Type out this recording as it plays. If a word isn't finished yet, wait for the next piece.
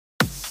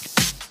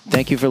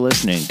Thank you for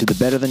listening to the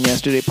Better Than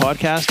Yesterday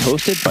podcast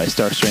hosted by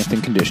Star Strength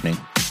and Conditioning.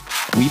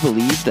 We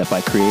believe that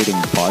by creating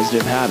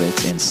positive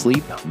habits in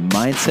sleep,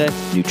 mindset,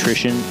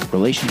 nutrition,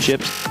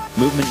 relationships,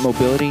 movement,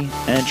 mobility,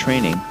 and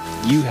training,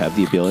 you have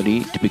the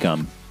ability to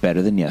become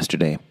better than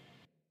yesterday.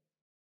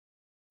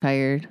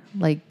 Tired.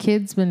 Like,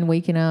 kids been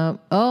waking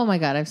up. Oh my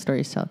God, I have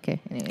stories to tell. Okay.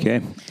 Anyway.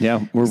 Okay.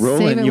 Yeah, we're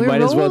rolling. You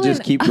might as well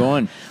just keep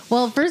going.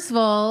 Well, first of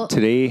all,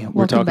 today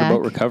we're talking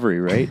about recovery,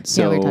 right?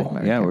 So we're talking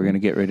about recovery. We're going to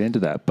get right into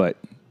that. But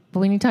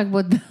when you talk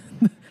about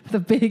the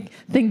big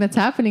thing that's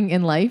happening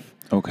in life,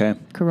 okay,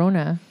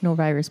 Corona, no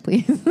virus,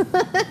 please.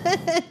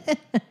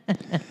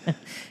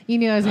 You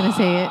knew I was going to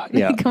say it.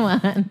 Yeah. Come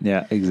on.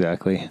 Yeah,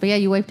 exactly. But yeah,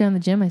 you wiped down the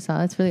gym. I saw.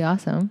 That's really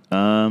awesome.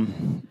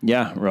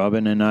 Yeah,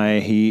 Robin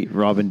and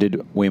Robin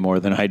did way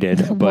more than I did,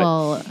 but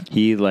well,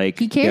 he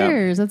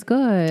cares. That's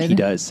good. He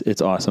does.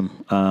 It's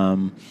awesome.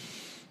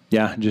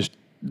 Just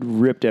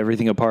ripped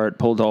everything apart,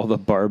 pulled all the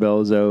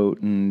barbells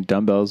out and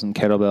dumbbells and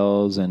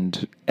kettlebells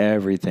and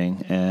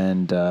everything,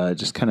 and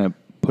just kind of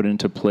put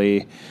into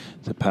play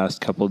the past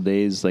couple of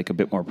days, like a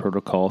bit more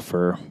protocol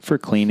for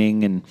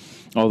cleaning and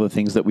all the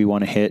things that we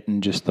want to hit,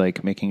 and just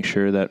like making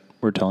sure that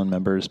we're telling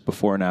members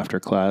before and after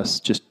class,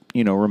 just,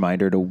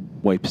 reminder to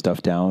wipe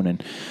stuff down,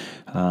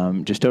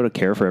 and just out of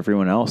care for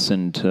everyone else.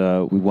 And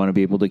we want to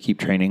be able to keep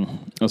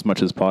training as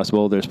much as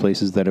possible. There's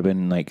places that have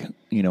been like,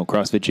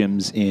 CrossFit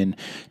gyms in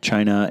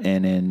China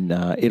and in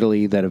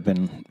Italy that have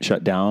been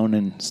shut down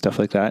and stuff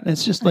like that. And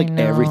it's just like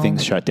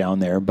everything's shut down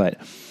there, but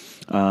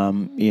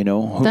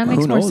that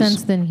makes more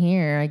sense than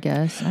here, I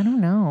guess. I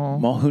don't know.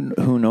 Well,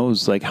 who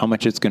knows, like, how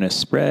much it's going to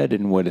spread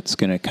and what it's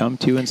going to come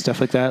to and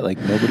stuff like that. Like,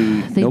 nobody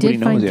knows yet. They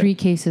did find 3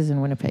 cases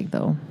in Winnipeg,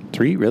 though.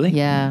 3, really?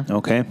 Yeah.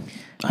 Okay.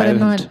 But I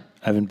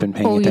haven't been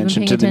paying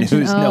attention to the news.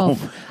 No.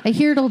 I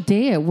hear it all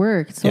day at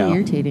work. It's so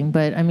irritating.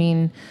 But I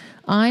mean,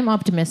 I'm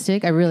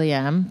optimistic. I really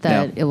am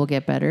that it will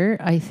get better.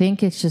 I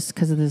think it's just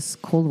because of this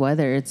cold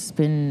weather. It'll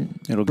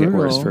brutal. Get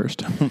worse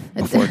first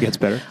before it gets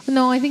better.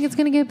 No, I think it's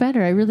going to get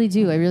better. I really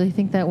do. I really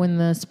think that when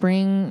the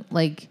spring,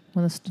 like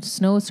when the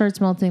snow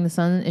starts melting, the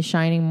sun is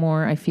shining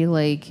more. I feel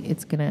like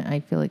it's gonna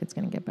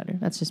get better.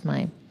 That's just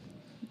my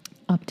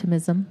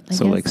optimism. I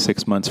guess. Like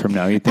 6 months from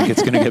now, you think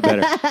it's going to get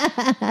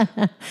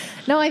better?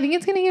 No, I think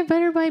it's going to get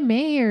better by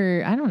May,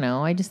 or I don't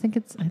know. I think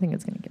it's going to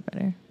get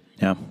better.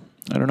 Yeah.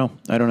 I don't know.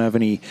 I don't have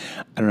any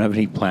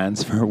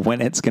plans for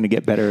when it's going to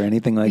get better or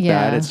anything like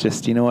that. It's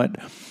just, you know what?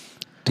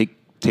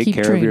 Take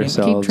care of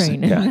yourselves. Keep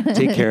training. Yeah.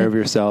 Take care of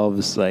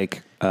yourselves.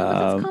 Like,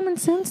 that's common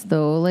sense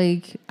though.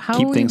 Like, how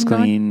keep are we things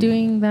clean. Not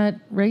doing that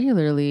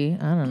regularly?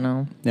 I don't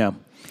know. Yeah.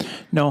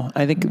 No,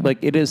 I think like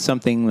it is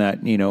something that,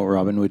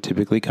 Robin would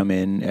typically come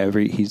in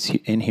he's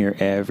in here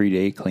every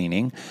day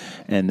cleaning.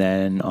 And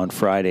then on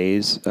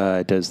Fridays,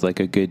 does like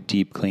a good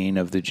deep clean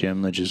of the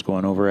gym, like just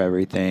going over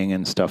everything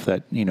and stuff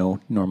that,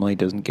 normally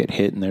doesn't get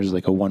hit. And there's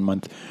like a 1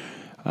 month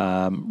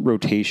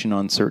rotation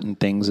on certain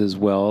things as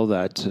well,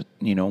 that,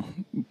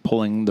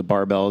 pulling the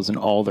barbells and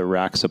all the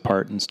racks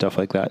apart and stuff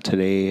like that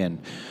today, and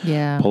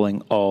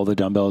pulling all the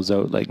dumbbells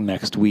out like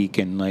next week,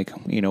 and like,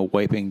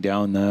 wiping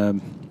down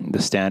the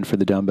stand for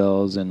the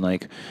dumbbells, and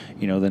like,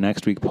 the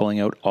next week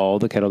pulling out all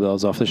the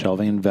kettlebells off the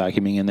shelving and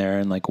vacuuming in there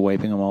and like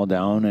wiping them all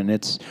down. And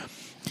it's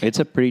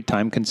a pretty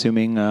time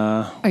consuming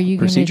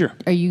procedure.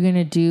 Are you going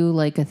to do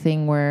like a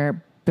thing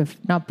where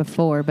not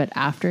before, but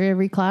after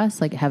every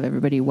class, like have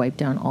everybody wipe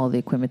down all the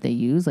equipment they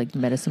use, like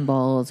medicine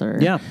balls or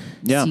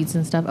seats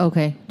and stuff?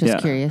 Okay,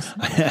 just curious.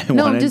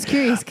 I'm just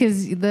curious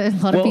because a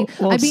lot of people.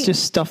 Well, it's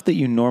just stuff that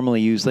you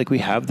normally use. Like we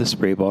have the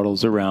spray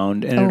bottles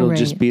around, and it'll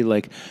just be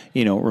like,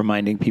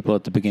 reminding people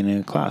at the beginning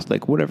of class,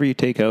 like whatever you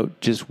take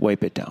out, just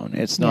wipe it down.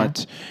 It's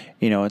not.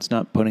 It's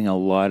not putting a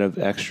lot of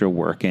extra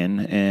work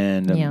in,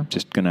 and I'm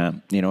just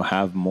gonna,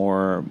 have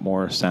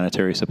more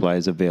sanitary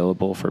supplies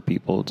available for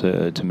people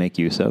to make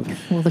use of.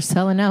 Well, they're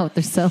selling out.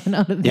 They're selling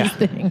out of these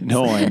things.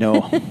 No, I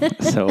know.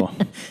 So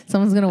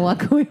someone's gonna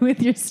walk away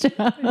with your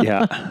stuff.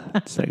 Yeah,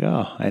 it's like,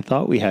 oh, I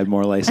thought we had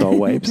more Lysol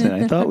wipes, and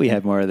I thought we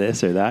had more of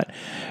this or that,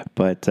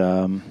 but.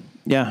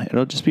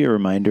 It'll just be a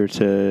reminder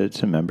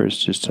to members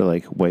just to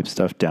like wipe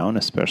stuff down,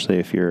 especially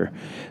if you're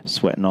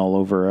sweating all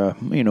over a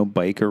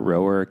bike or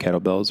rower or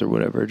kettlebells or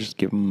whatever. Just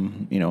give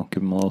them a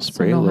little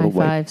spray, so no a little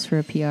high fives for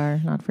a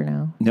PR, not for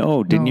now.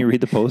 No, didn't you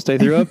read the post I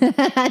threw up?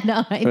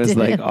 No, I didn't. It was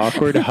like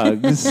awkward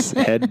hugs,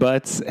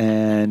 headbutts,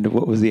 and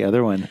what was the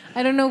other one?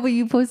 I don't know, but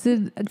you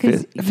posted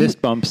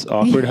fist bumps,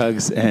 awkward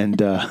hugs,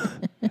 and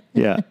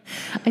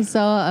I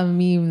saw a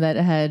meme that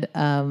had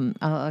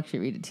I'll actually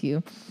read it to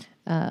you.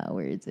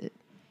 Where is it?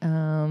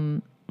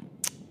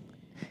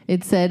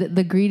 It said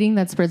the greeting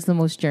that spreads the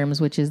most germs,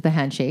 which is the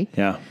handshake.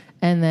 Yeah.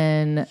 And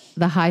then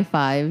the high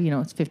five,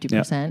 it's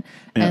 50%. Yeah.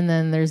 And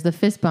then there's the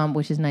fist bump,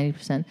 which is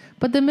 90%.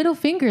 But the middle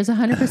finger is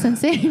 100%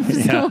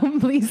 safe. So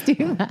please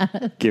do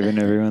that. Giving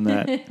everyone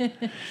that.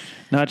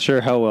 Not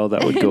sure how well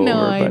that would go over. No,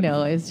 I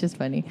know. It's just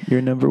funny.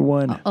 You're number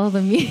one. All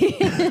the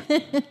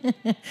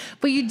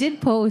But you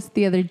did post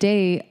the other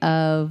day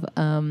of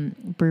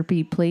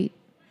burpee plate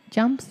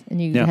jumps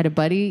and you had a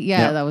buddy.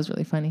 Yeah, that was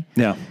really funny.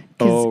 Yeah.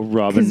 Oh,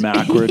 Rob and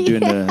Mac were doing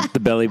the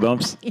belly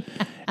bumps. Yeah.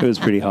 It was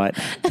pretty hot.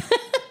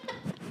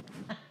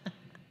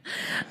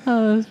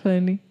 Oh, that was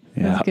funny.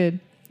 Yeah. That's good.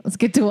 It's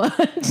good to watch.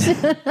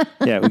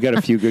 Yeah, we got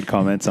a few good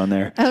comments on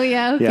there. Oh,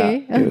 yeah?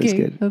 Okay. Yeah, it was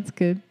good. That's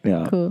good.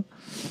 Yeah. Cool.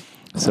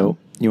 So,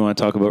 you want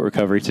to talk about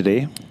recovery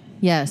today?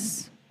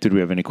 Yes. Did we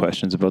have any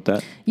questions about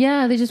that?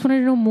 Yeah, they just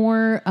wanted to know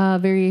more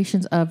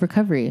variations of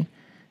recovery.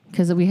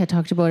 Because we had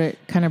talked about it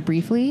kind of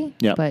briefly.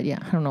 Yeah. But yeah,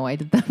 I don't know why I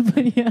did that,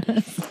 but yeah.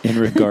 In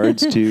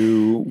regards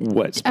to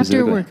what specifically?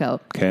 After a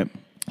workout. Okay.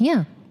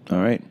 Yeah.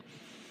 All right.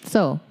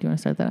 So, do you want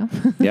to start that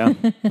off? Yeah,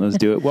 let's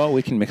do it. Well,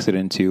 we can mix it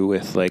into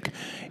with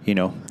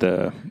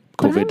the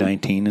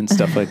COVID-19 and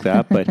stuff like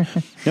that. But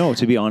no,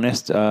 to be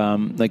honest,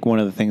 one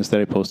of the things that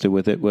I posted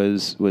with it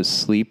was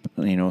sleep,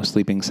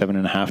 sleeping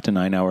 7.5 to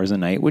 9 hours a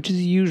night, which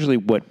is usually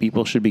what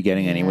people should be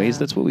getting anyways. Yeah.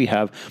 That's what we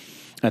have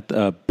at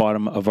the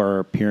bottom of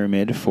our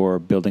pyramid for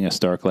building a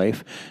Stark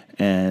life.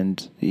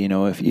 And,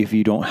 if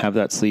you don't have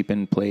that sleep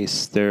in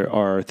place, there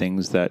are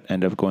things that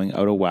end up going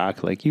out of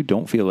whack. Like you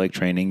don't feel like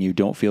training, you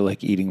don't feel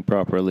like eating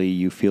properly,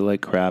 you feel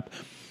like crap.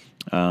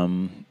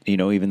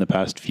 Even the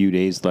past few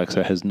days,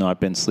 Lexa has not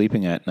been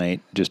sleeping at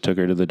night. Just took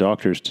her to the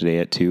doctor's today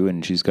at 2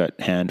 and she's got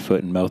hand,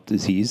 foot, and mouth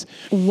disease.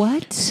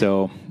 What?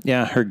 So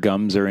yeah, her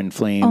gums are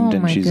inflamed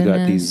and she's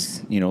got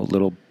these,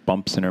 little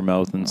bumps in her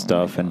mouth and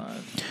stuff.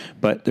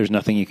 But there's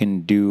nothing you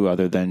can do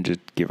other than just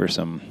give her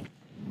some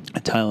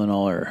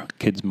Tylenol or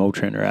kids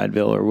Motrin or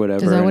Advil or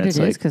whatever. Is that what it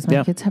is? Because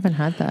my kids haven't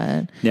had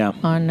that. Yeah.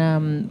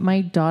 On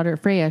my daughter,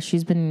 Freya,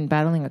 she's been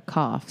battling a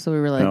cough. So we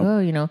were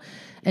like,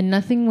 and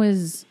nothing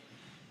was...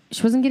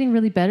 She wasn't getting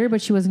really better,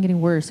 but she wasn't getting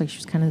worse. Like she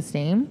was kind of the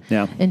same.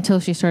 Yeah. Until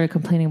she started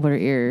complaining about her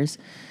ears.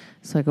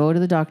 So I go to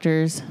the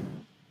doctor's,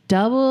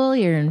 double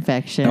ear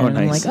infection. Oh,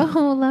 nice. I'm like,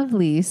 oh,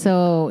 lovely.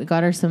 So I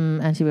got her some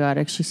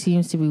antibiotics. She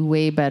seems to be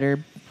way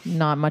better.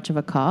 Not much of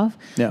a cough.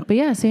 Yeah. But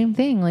yeah, same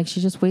thing. Like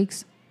she just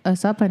wakes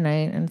us up at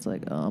night and it's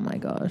like, oh my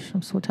gosh,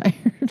 I'm so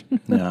tired.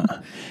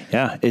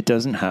 Yeah. It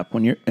doesn't help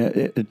when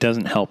it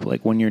doesn't help.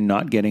 Like when you're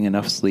not getting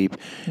enough sleep.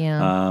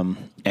 Yeah.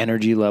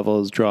 Energy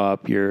levels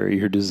drop,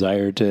 your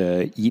desire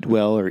to eat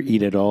well or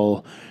eat at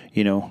all,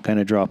 kind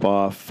of drop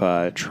off.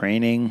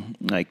 Training,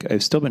 like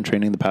I've still been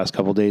training the past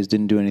couple of days,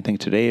 didn't do anything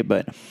today,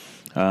 but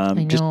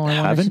just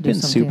haven't been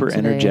super today.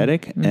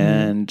 Energetic. Mm-hmm.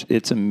 And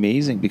it's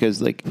amazing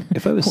because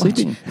if I was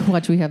sleeping.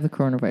 Watch, we have the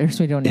coronavirus.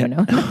 We don't even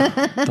know.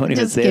 Don't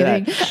even say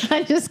kidding. That.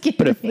 I'm just kidding.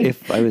 But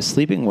if I was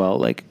sleeping well,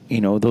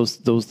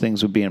 those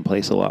things would be in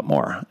place a lot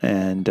more.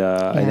 And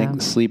I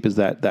think sleep is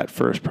that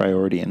first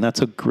priority. And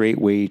that's a great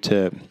way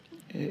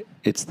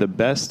it's the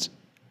best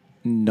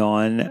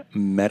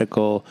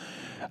non-medical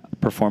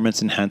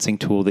performance enhancing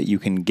tool that you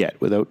can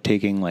get without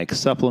taking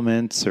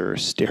supplements or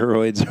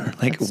steroids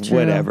or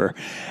whatever.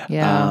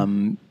 Yeah.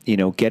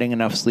 Getting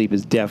enough sleep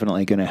is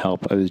definitely going to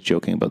help. I was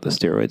joking about the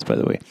steroids, by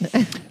the way.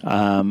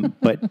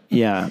 But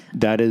yeah,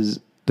 that is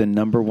the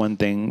number one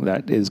thing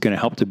that is going to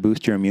help to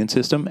boost your immune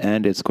system.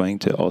 And it's going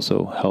to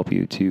also help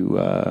you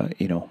to,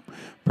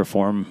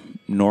 perform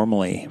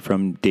normally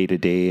from day to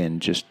day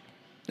and just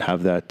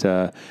have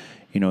that,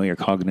 your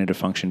cognitive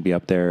function be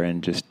up there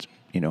and just,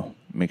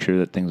 make sure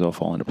that things all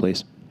fall into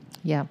place.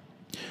 Yeah.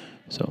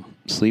 So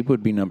sleep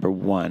would be number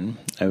one.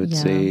 I would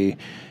say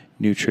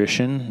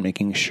nutrition,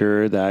 making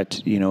sure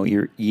that,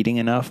 you're eating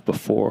enough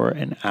before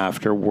and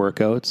after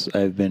workouts.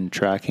 I've been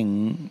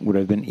tracking what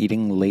I've been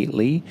eating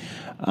lately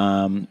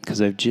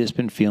because I've just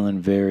been feeling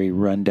very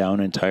run down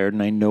and tired.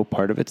 And I know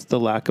part of it's the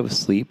lack of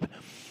sleep.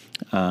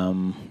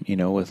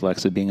 With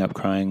Lexa being up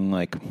crying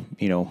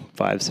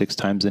 5-6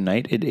 times a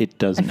night, it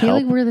doesn't help. I feel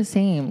like we're the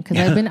same because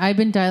I've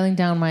been dialing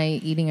down my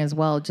eating as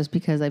well, just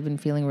because I've been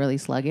feeling really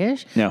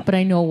sluggish. Yeah. But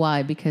I know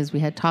why, because we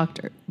had talked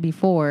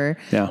before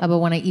about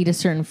when I eat a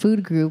certain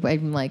food group,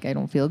 I'm like, I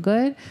don't feel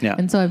good. Yeah.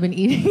 And so I've been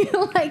eating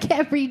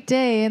every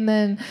day, and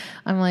then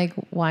I'm like,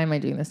 why am I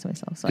doing this to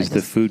myself? So is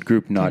the food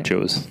group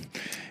nachos?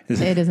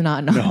 It is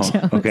not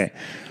nachos. No. Okay.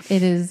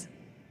 It is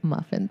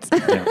muffins.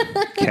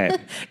 Okay.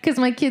 Because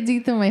my kids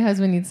eat them, my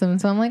husband eats them,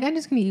 so I'm like, I'm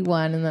just gonna eat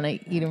one, and then I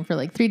eat them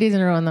for 3 days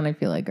in a row, and then I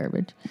feel like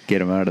garbage. Get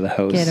them out of the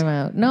house. Get them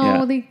out.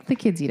 No, the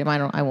kids eat them.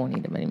 I won't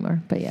eat them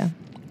anymore. But yeah,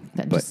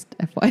 just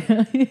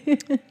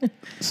FYI.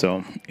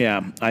 So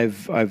yeah,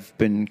 I've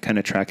been kind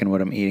of tracking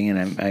what I'm eating,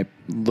 and I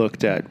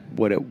looked at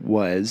what it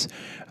was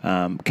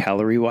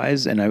calorie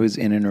wise, and I was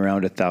in and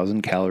around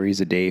 1,000 calories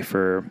a day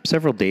for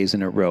several days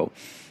in a row,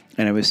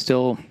 and I was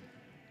still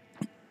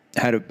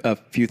had a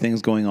few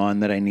things going on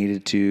that I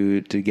needed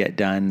to get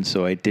done.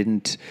 So I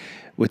didn't,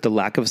 with the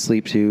lack of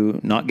sleep too,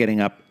 not getting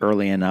up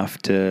early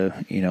enough to,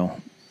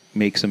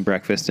 make some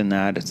breakfast and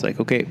that. It's like,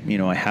 okay,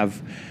 I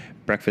have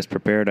breakfast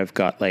prepared. I've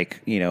got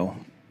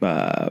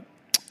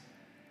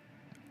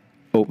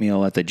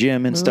oatmeal at the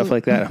gym and stuff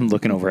like that. I'm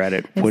looking over at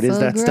it. What is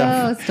that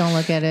stuff? Don't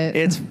look at it.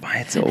 It's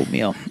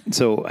oatmeal.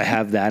 So I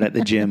have that at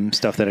the gym,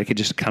 stuff that I could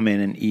just come in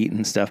and eat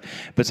and stuff.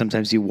 But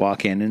sometimes you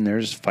walk in and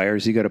there's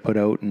fires you got to put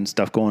out and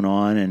stuff going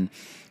on, and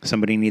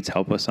somebody needs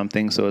help with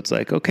something. So it's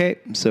like, okay.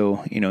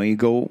 So, you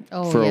go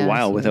for a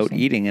while without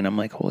eating, and I'm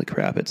like, holy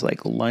crap, it's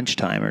like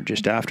lunchtime or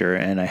just after,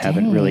 and I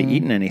haven't really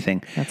eaten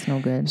anything. That's no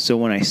good. So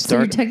when I start... So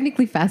you're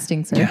technically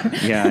fasting, sir.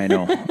 Yeah, I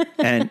know.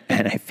 And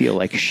I feel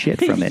like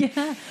shit from it.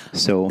 Yeah.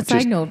 So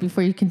Side note,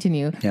 before you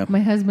continue, my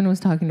husband was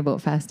talking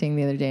about fasting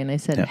the other day, and I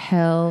said,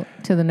 hell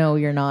to the no,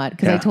 you're not.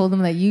 Because I told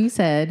him that you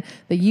said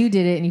that you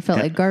did it and you felt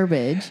like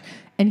garbage.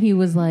 And he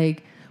was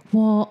like,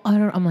 well,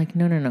 I'm like,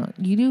 no.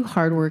 You do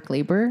hard work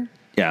labor.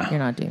 Yeah. You're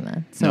not doing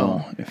that.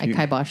 So I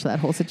kiboshed that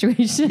whole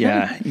situation.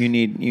 Yeah. You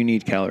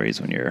need calories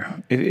when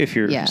if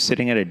you're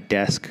sitting at a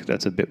desk,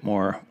 that's a bit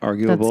more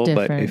arguable.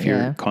 But if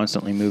you're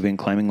constantly moving,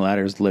 climbing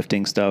ladders,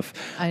 lifting stuff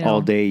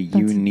all day,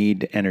 you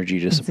need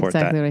energy to support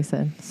that. That's exactly what I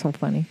said. So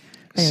funny.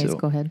 Anyways,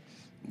 go ahead.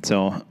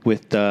 So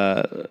with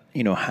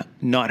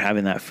not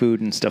having that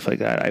food and stuff like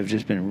that, I've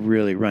just been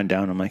really run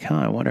down. I'm like,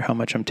 I wonder how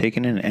much I'm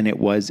taking in. And it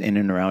was in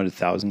and around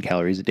 1,000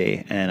 calories a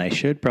day. And I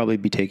should probably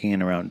be taking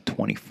in around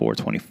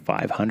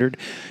 2,500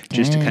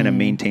 just to kind of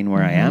maintain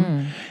where I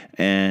am.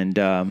 And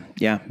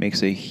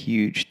makes a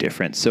huge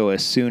difference. So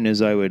as soon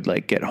as I would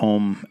get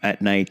home at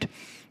night,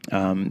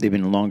 they've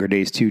been longer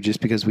days too,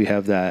 just because we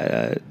have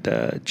that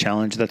the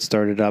challenge that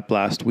started up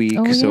last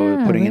week.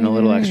 So putting in a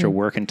little extra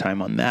work and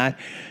time on that.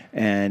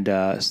 And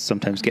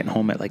sometimes getting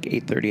home at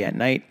 8:30 at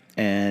night,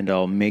 and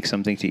I'll make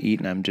something to eat,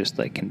 and I'm just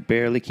can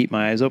barely keep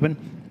my eyes open.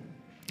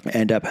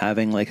 End up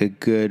having a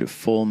good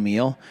full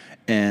meal,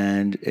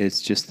 and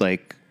it's just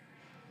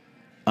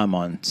I'm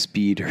on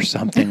speed or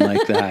something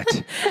like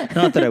that.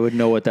 Not that I would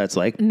know what that's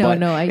like,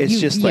 but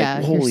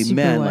holy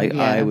man,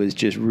 I was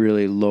just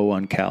really low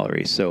on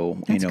calories. So,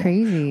 that's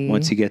crazy.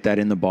 Once you get that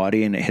in the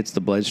body and it hits the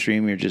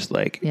bloodstream, you're just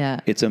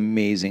it's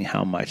amazing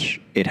how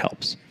much it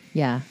helps.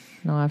 Yeah.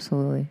 No,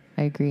 absolutely.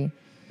 I agree.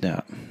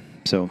 Yeah.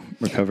 So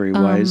recovery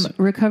wise.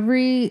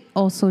 Recovery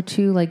also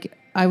too,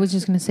 I was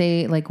just going to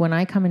say, when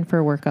I come in for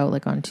a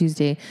workout, on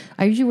Tuesday,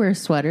 I usually wear a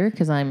sweater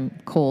because I'm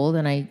cold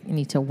and I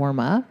need to warm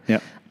up. Yeah.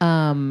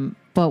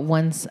 But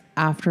once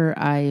after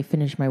I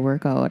finish my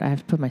workout, I have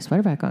to put my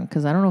sweater back on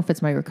because I don't know if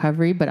it's my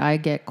recovery, but I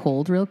get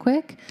cold real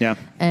quick. Yeah.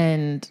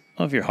 And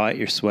if you're hot,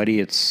 you're sweaty,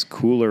 it's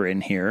cooler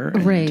in here.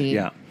 Right.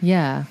 Yeah.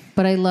 Yeah.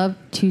 But I love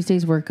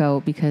Tuesday's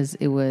workout because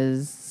it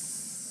was,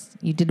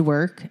 you did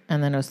work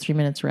and then it was 3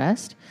 minutes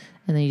rest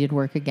and then you did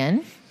work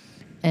again.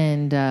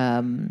 And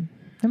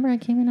remember I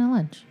came in at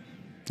lunch.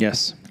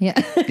 Yes. Yeah.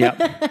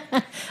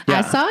 Yeah.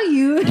 I saw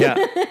you. Yeah.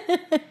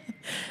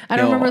 I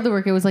don't remember the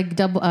work. It was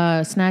double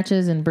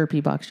snatches and burpee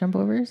box jump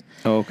overs.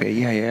 Oh, okay.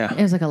 Yeah.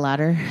 It was a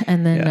ladder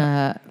and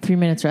then 3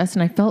 minutes rest.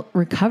 And I felt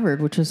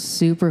recovered, which was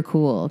super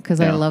cool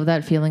because I love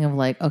that feeling of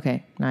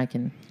okay, now I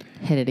can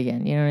hit it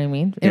again. You know what I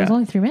mean? It was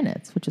only 3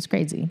 minutes, which is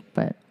crazy.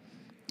 But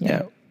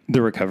yeah.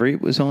 The recovery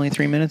was only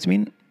 3 minutes, you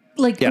mean?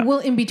 Well,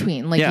 in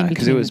between.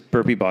 Because it was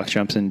burpee box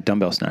jumps and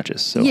dumbbell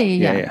snatches. So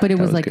yeah. But it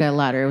was a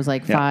ladder. It was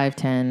 5,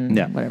 10,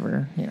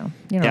 whatever. You know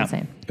what I'm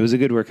saying. It was a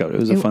good workout. It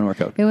was a fun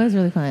workout. It was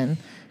really fun.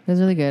 It was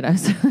really good. I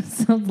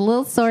was a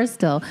little sore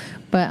still,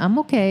 but I'm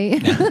okay.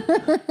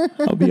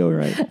 I'll be all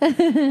right.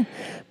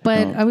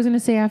 But I was going to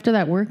say after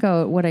that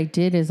workout, what I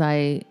did is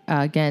I,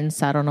 again,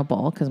 sat on a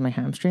ball because my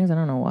hamstrings, I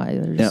don't know why,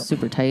 they're just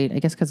super tight. I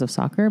guess because of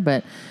soccer,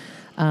 but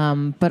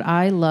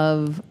I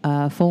love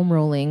foam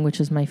rolling, which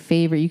is my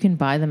favorite. You can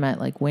buy them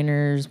at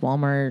Winners,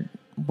 Walmart,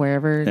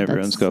 wherever.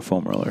 Everyone's got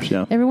foam rollers,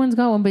 yeah. Everyone's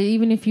got one, but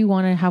even if you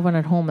want to have one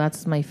at home,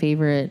 that's my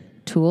favorite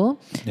tool.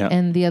 Yeah.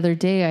 And the other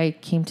day I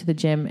came to the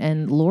gym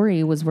and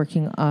Lori was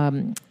working,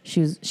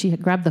 she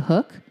had grabbed the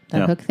hook,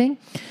 hook thing.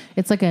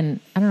 It's I don't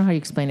know how you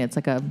explain it. It's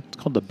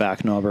called the back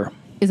knobber.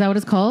 Is that what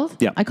it's called?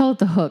 Yeah. I call it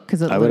the hook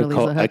because it literally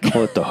is a hook. I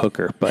call it the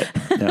hooker, but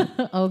yeah.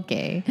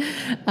 Okay.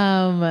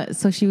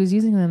 So she was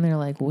using them and they're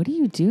like, what are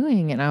you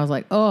doing? And I was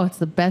like, oh, it's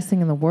the best thing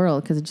in the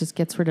world because it just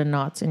gets rid of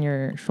knots in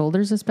your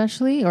shoulders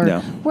especially or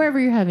wherever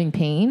you're having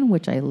pain,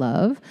 which I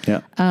love.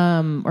 Yeah.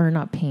 Or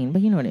not pain,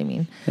 but you know what I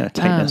mean. Yeah,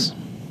 tightness.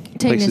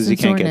 Places you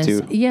can't get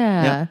to.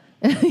 Yeah.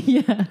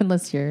 Yeah,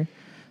 unless your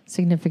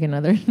significant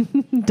other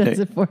does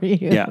it for you.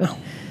 Yeah.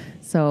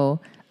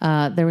 So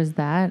there was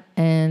that.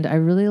 And I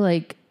really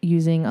like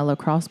using a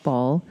lacrosse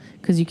ball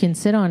because you can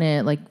sit on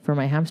it for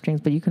my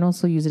hamstrings, but you can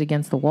also use it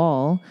against the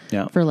wall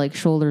for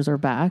shoulders or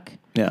back,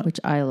 which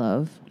I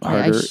love.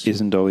 Harder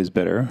isn't always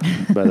better,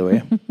 by the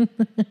way.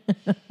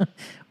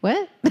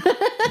 What?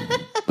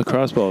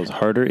 Lacrosse balls,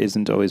 harder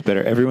isn't always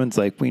better. Everyone's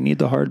like, we need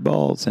the hard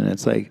balls. And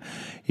it's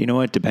you know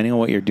what? Depending on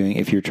what you're doing,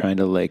 if you're trying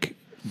to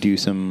do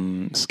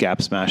some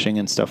scap smashing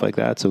and stuff like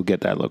that, so get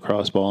that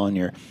lacrosse ball on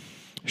your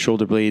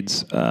shoulder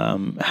blades,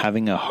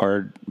 having a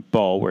hard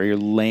ball where you're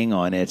laying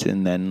on it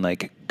and then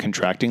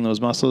contracting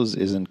those muscles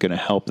isn't going to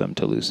help them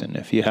to loosen.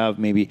 If you have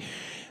maybe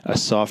a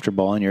softer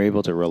ball and you're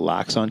able to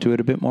relax onto it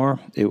a bit more,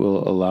 it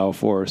will allow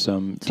for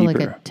some deeper.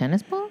 So a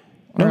tennis ball?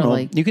 No.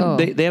 Like, you can.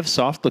 They have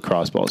soft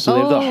lacrosse balls, so they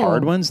have the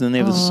hard ones, and then they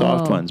have the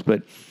soft ones.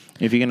 But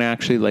if you can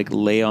actually like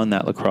lay on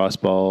that lacrosse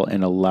ball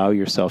and allow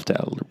yourself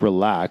to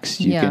relax,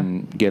 you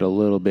can get a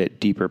little bit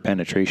deeper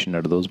penetration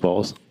out of those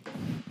balls.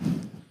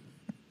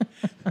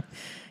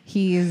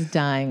 He is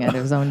dying at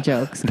his own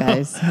jokes,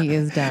 guys. No. He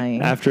is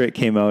dying. After it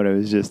came out, I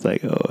was just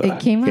like, oh.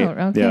 It came out.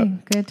 Okay. Yeah.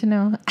 Good to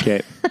know.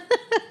 Okay.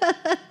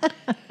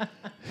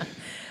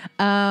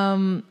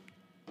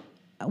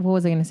 What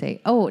was I going to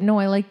say? Oh, no,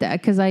 I like that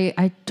because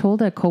I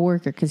told a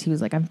coworker because he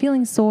was like, I'm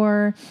feeling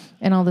sore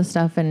and all this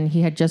stuff. And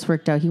he had just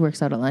worked out. He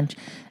works out at lunch.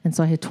 And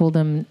so I had told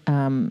him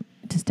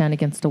to stand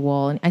against a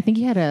wall. And I think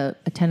he had a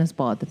tennis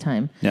ball at the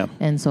time. Yeah.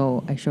 And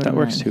so I showed him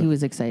that. He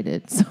was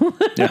excited. So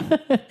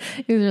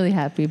he was really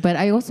happy. But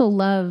I also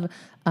love,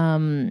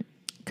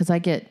 because I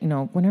get,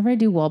 whenever I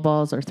do wall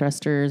balls or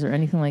thrusters or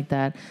anything like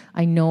that,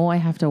 I know I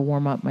have to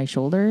warm up my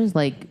shoulders,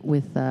 like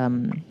with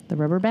the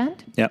rubber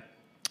band. Yeah.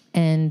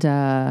 And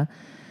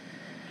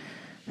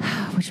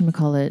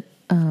whatchamacallit?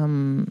 I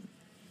don't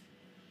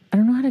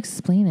know how to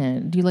explain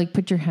it. Do you like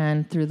put your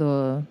hand through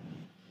the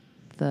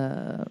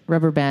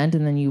rubber band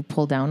and then you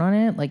pull down on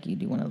it? Like you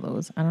do one of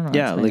those. I don't know.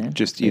 Yeah, like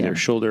just either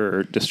shoulder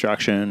or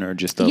distraction or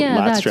just a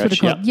lat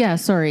stretch. Yeah,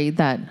 sorry.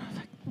 I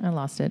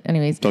lost it.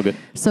 Anyways. It's all good.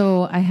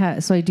 So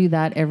I do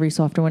that every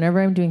so often whenever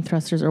I'm doing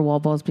thrusters or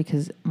wall balls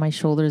because my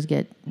shoulders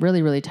get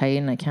really, really tight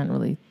and I can't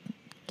really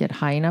get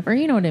high enough, or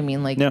you know what I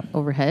mean? Like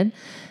overhead.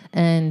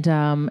 And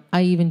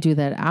I even do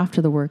that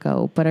after the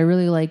workout, but I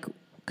really like,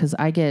 because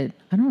I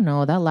don't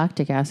know, that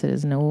lactic acid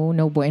is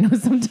no bueno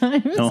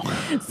sometimes. No.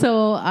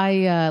 So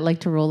I like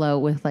to roll out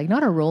with like,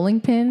 not a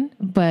rolling pin,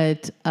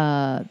 but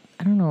I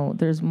don't know,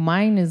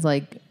 mine is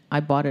like, I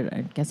bought it,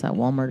 I guess at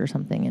Walmart or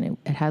something, and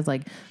it has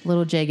like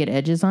little jagged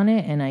edges on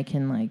it, and I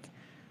can like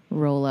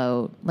roll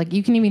out, like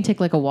you can even take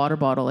like a water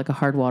bottle, like a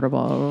hard water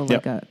bottle, or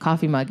like a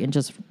coffee mug and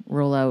just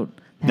roll out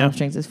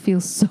hamstrings. It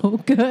feels so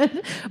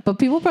good, but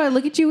people probably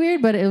look at you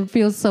weird, but it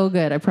feels so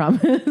good. I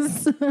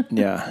promise.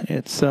 Yeah,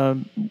 it's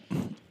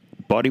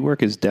body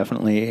work is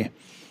definitely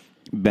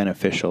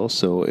beneficial.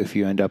 So if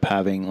you end up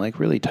having like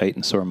really tight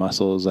and sore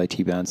muscles,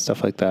 IT bands,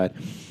 stuff like that,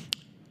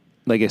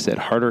 like I said,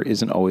 harder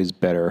isn't always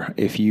better.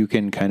 If you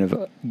can kind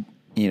of,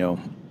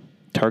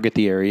 target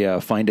the area,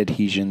 find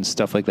adhesions,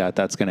 stuff like that,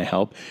 that's going to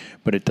help.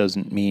 But it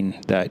doesn't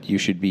mean that you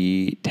should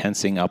be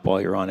tensing up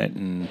while you're on it.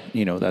 And,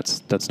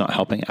 that's not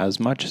helping as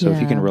much. So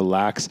if you can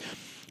relax,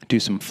 do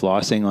some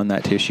flossing on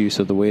that tissue.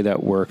 So the way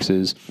that works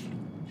is,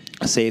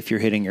 say if you're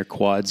hitting your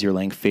quads, you're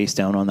laying face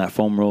down on that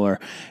foam roller,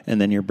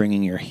 and then you're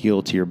bringing your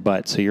heel to your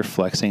butt. So you're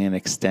flexing and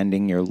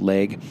extending your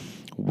leg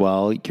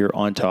while you're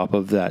on top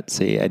of that,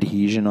 say,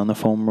 adhesion on the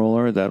foam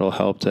roller. That'll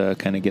help to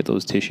kind of get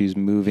those tissues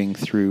moving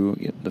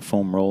through the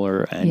foam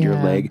roller and your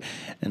leg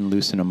and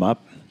loosen them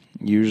up.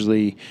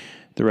 Usually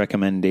the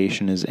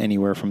recommendation is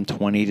anywhere from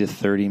 20 to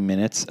 30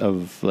 minutes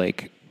of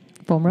like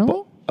foam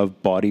rolling?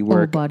 Of body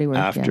work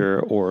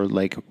after, or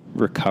like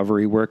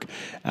recovery work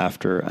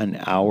after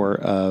an hour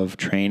of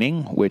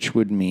training, which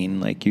would mean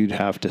like you'd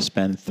have to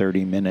spend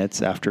 30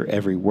 minutes after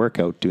every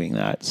workout doing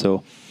that.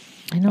 So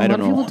I know a lot of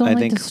people don't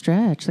like to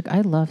stretch. Like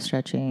I love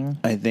stretching.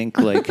 I think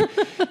like,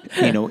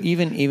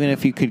 even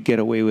if you could get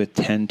away with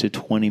 10 to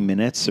 20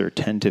 minutes or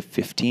 10 to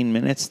 15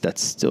 minutes,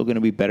 that's still going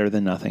to be better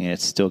than nothing. And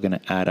it's still going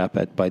to add up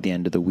by the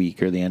end of the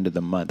week or the end of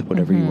the month,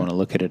 whatever you want to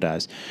look at it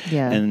as.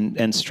 Yeah.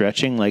 And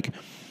stretching, like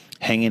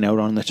hanging out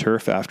on the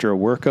turf after a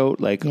workout,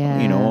 like,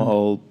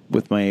 I'll,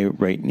 with my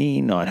right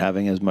knee, not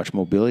having as much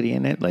mobility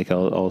in it, like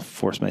I'll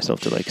force myself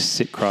to like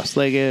sit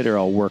cross-legged, or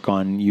I'll work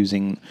on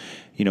using,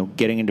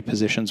 getting into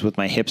positions with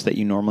my hips that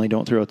you normally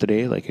don't throughout the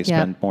day. Like I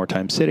spend more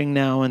time sitting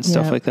now and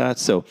stuff like that.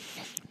 So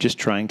just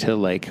trying to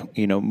like,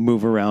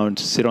 move around,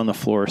 sit on the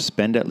floor,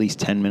 spend at least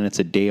 10 minutes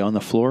a day on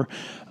the floor,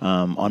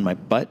 on my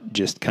butt,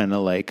 just kind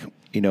of like,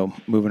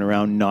 moving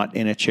around, not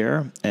in a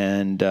chair.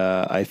 And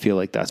I feel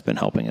like that's been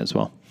helping as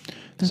well.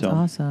 That's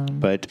awesome.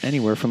 But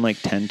anywhere from like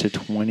 10 to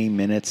 20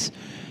 minutes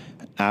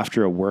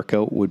after a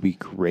workout would be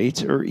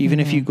great. Or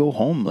even if you go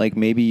home, like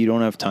maybe you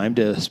don't have time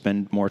to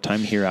spend more time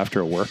here after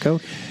a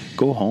workout,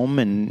 go home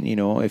and,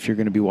 if you're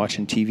going to be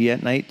watching TV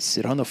at night,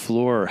 sit on the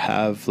floor, or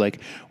have like,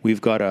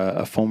 we've got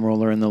a foam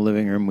roller in the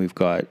living room. We've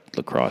got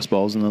lacrosse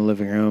balls in the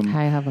living room.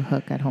 I have a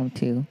hook at home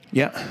too.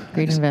 Yeah.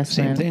 Great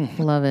investment. Same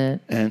thing. Love it.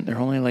 And they're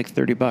only like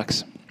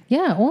 $30.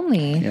 Yeah,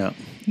 only. Yeah.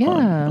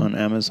 On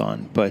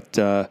Amazon. But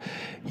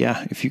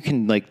if you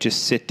can like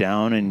just sit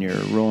down and you're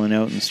rolling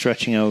out and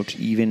stretching out,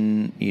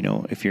 even,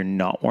 if you're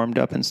not warmed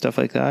up and stuff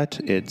like that,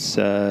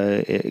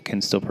 it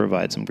can still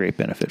provide some great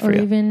benefit for you.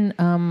 Or even,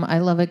 I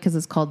love it because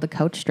it's called the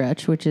couch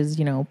stretch, which is,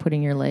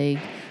 putting your leg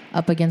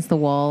up against the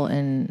wall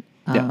and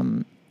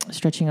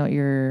stretching out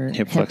your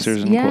hip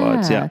flexors and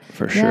quads. Yeah,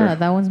 for sure. Yeah,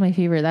 that one's my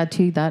favorite.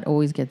 That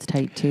always gets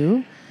tight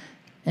too.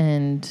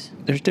 And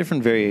there's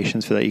different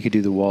variations for that. You could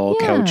do the wall,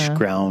 couch,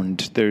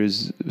 ground.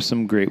 There's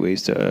some great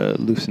ways to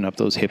loosen up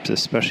those hips,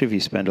 especially if you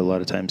spend a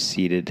lot of time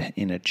seated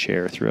in a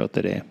chair throughout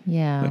the day.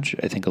 Yeah. Which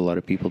I think a lot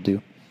of people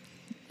do.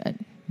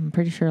 I'm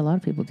pretty sure a lot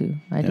of people do.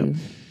 I do.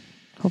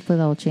 Hopefully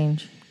that will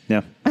change.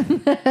 Yeah.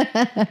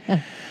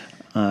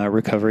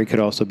 Recovery could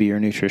also be your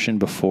nutrition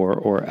before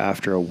or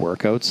after a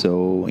workout.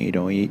 So,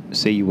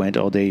 say you went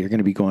all day, you're going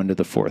to be going to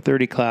the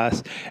 4:30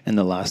 class, and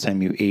the last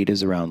time you ate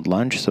is around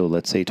lunch. So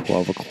let's say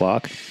 12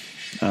 o'clock.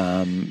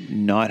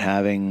 Not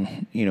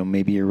having,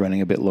 maybe you're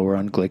running a bit lower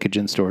on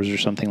glycogen stores or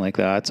something like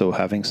that. So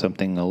having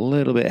something a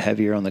little bit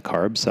heavier on the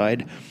carb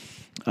side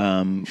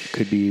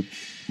could be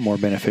more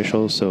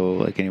beneficial. So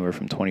like anywhere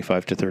from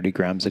 25 to 30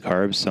 grams of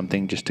carbs,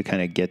 something just to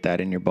kind of get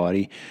that in your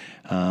body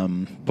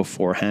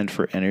beforehand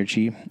for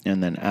energy.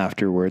 And then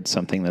afterwards,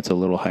 something that's a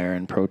little higher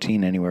in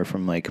protein, anywhere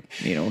from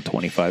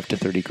 25 to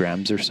 30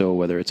 grams or so,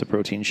 whether it's a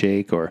protein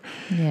shake or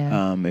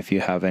if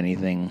you have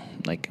anything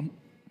like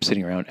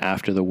sitting around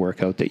after the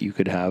workout that you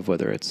could have,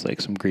 whether it's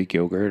like some Greek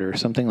yogurt or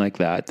something like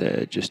that,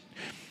 to just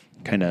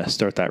kind of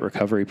start that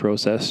recovery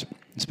process,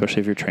 especially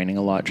if you're training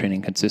a lot,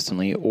 training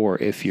consistently, or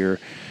if you're,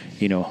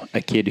 a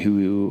kid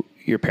who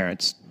your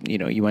parents,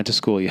 you went to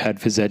school, you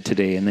had phys ed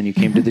today, and then you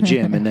came to the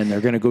gym, and then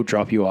they're going to go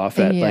drop you off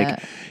at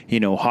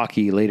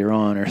hockey later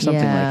on or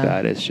something like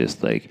that. It's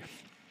just like,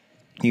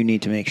 you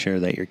need to make sure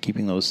that you're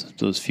keeping those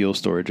fuel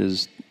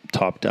storages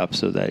topped up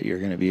so that you're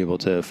going to be able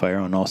to fire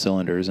on all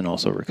cylinders and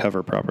also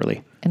recover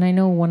properly. And I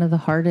know one of the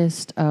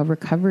hardest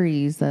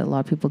recoveries that a lot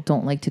of people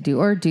don't like to do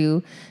or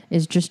do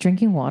is just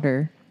drinking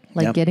water.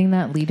 Like getting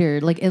that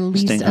liter, like at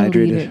least staying a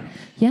hydrated. liter.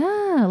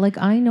 Yeah. Like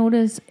I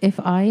notice if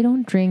I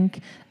don't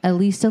drink at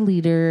least a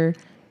liter,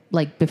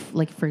 like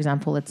for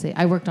example, let's say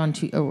I worked out on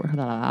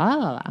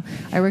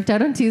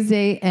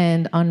Tuesday,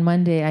 and on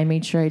Monday I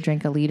made sure I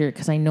drank a liter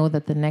because I know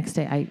that the next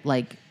day I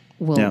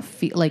will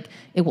feel like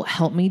it will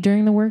help me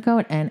during the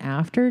workout and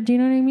after. Do you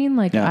know what I mean?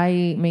 Like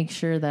I make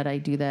sure that I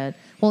do that.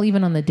 Well,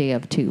 even on the day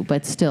of too,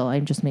 but still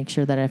I just make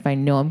sure that if I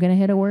know I'm going to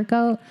hit a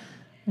workout,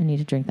 I need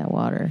to drink that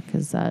water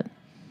because that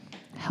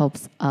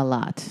helps a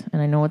lot.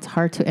 And I know it's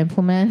hard to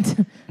implement.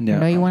 I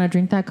know you want to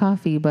drink that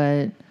coffee,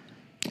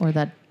 or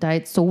that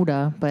diet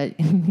soda, but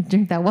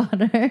drink that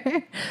water.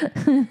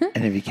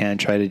 And if you can,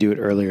 try to do it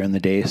earlier in the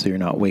day so you're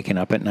not waking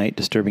up at night,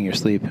 disturbing your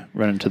sleep,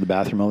 running to the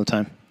bathroom all the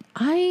time.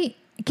 I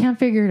can't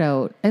figure it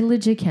out. I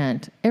legit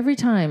can't. Every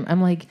time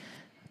I'm like,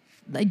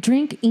 I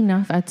drink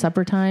enough at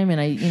supper time and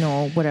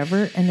I,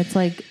 whatever. And it's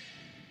like,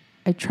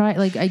 I try,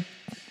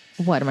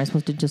 what am I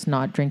supposed to just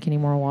not drink any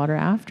more water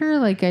after?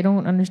 Like, I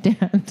don't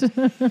understand.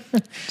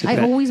 I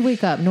always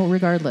wake up,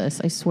 regardless.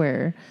 I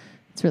swear.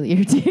 It's really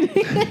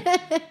irritating.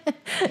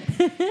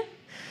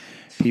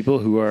 People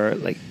who are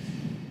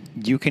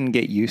you can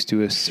get used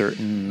to a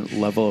certain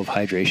level of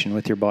hydration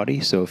with your body.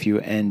 So if you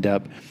end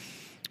up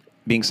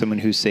being someone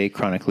who's, say,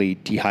 chronically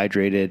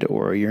dehydrated,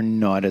 or you're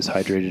not as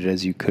hydrated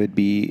as you could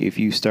be, if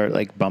you start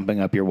bumping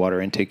up your water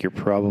intake, you're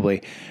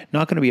probably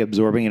not going to be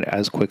absorbing it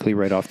as quickly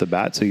right off the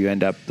bat. So you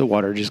end up, the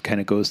water just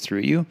kind of goes through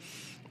you.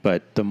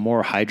 But the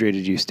more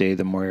hydrated you stay,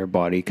 the more your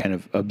body kind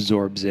of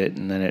absorbs it,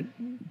 and then it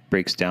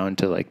breaks down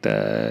to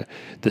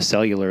the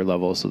cellular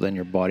level. So then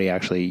your body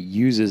actually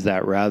uses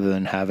that rather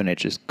than having it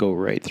just go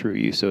right through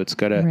you. So it's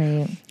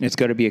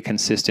gotta be a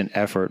consistent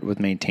effort with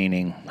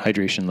maintaining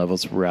hydration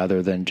levels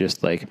rather than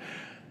just I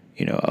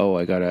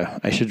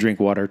should drink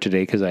water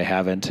today because I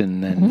haven't,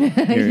 and then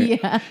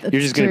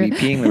you're just going to be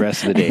peeing the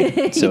rest of the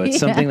day. So it's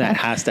something that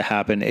has to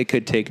happen. It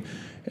could take,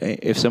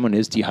 if someone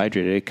is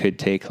dehydrated, it could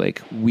take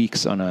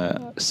weeks on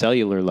a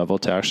cellular level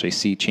to actually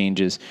see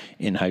changes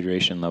in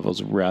hydration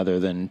levels rather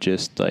than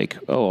just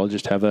I'll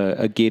just have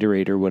a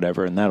Gatorade or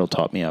whatever and that'll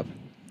top me up.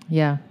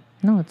 Yeah.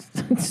 No,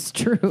 it's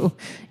true.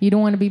 You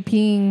don't want to be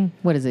peeing,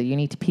 what is it? You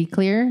need to pee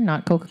clear,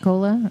 not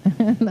Coca-Cola.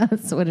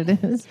 That's what it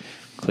is.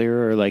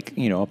 Clear or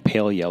a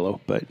pale yellow,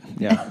 but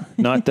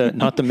not the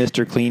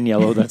Mr. Clean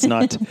yellow. That's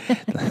not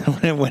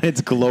when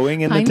it's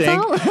glowing in the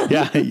tank.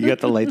 Yeah, you got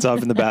the lights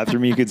off in the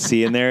bathroom. You could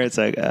see in there. It's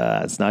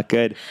it's not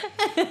good.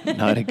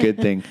 Not a good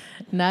thing.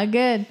 Not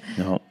good.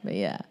 No. But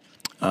yeah.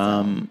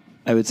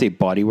 I would say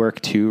body work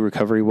too,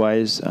 recovery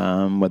wise.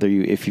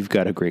 If you've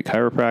got a great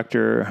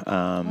chiropractor.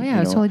 I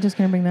was totally just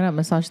going to bring that up.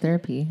 Massage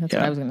therapy. That's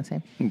what I was going to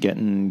say.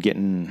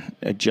 Getting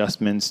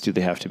adjustments. Do they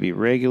have to be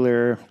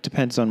regular?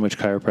 Depends on which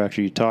chiropractor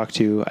you talk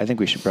to. I think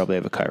we should probably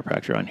have a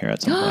chiropractor on here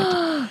at some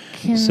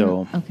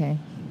point. Okay.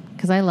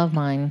 Because I love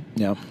mine.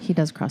 Yeah. He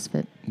does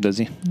CrossFit. Does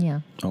he?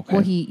 Yeah. Okay.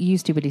 Well, he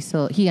used to, but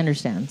he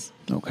understands.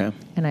 Okay.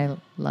 And I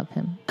love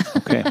him.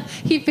 Okay.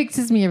 He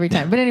fixes me every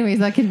time. But anyways,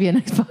 that could be a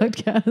next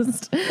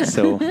podcast.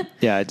 So,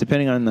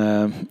 depending on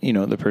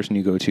the person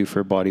you go to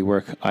for body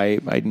work,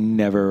 I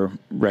never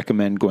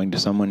recommend going to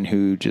someone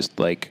who just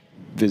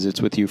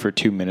visits with you for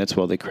 2 minutes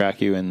while they crack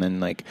you and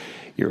then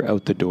you're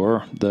out the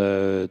door.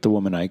 The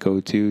woman I go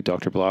to,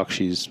 Dr. Block,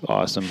 she's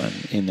awesome. I'm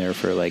in there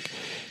for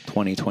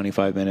 20,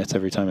 25 minutes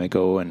every time I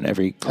go, and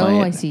every client.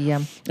 Oh, I see.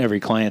 Yeah. Every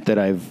client that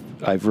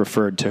I've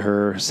referred to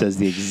her says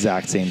the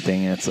exact same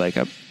thing. And it's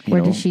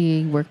where does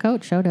she work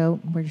out? Shout out.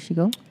 Where does she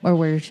go? Or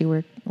where does she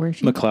work? Where is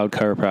she? McLeod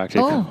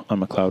Chiropractic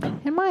on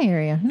McLeod. In my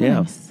area. Nice.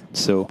 Yeah.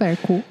 So very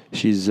cool.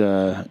 She's,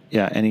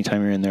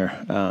 anytime you're in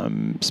there,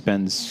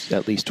 spends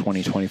at least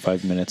 20,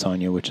 25 minutes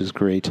on you, which is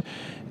great.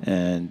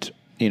 And,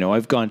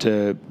 I've gone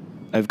to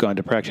I've gone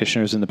to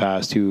practitioners in the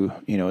past who,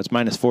 it's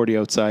 -40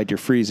 outside, you're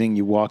freezing,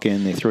 you walk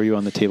in, they throw you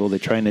on the table, they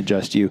try and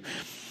adjust you,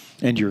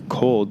 and you're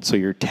cold, so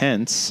you're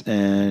tense,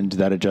 and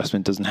that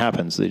adjustment doesn't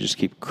happen. So they just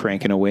keep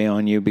cranking away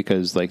on you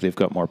because like they've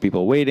got more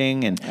people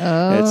waiting, and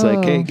it's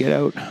like, hey, get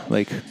out.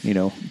 Like,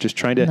 just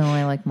trying to. No,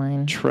 I like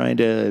mine. Trying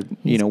to,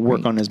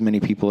 work on as many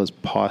people as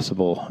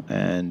possible,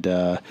 and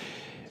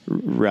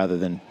rather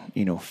than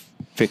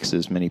fix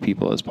as many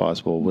people as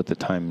possible with the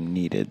time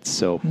needed.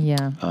 So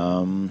yeah.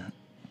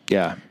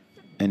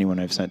 Anyone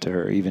I've sent to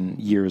her, even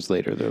years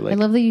later, they're like, I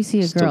love that you see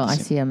a girl, I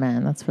see a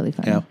man. That's really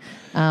funny. Yeah.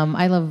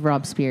 I love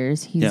Rob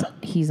Spears.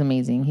 He's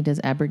amazing. He does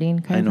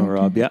Aberdeen. I know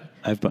Rob. Yeah,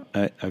 I've been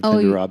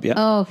to Rob. Yeah.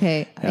 Oh,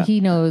 okay. Yeah.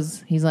 He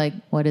knows. He's like,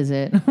 what is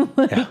it?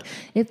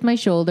 It's my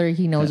shoulder.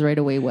 He knows right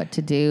away what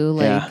to do.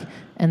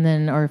 And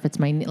then, or if it's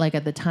my like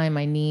at the time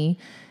my knee,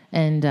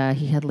 and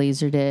he had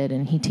lasered it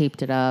and he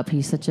taped it up.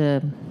 He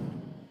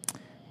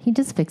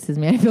just fixes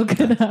me. I feel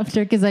good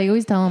after, because I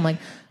always tell him like,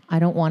 I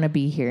don't want to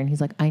be here. And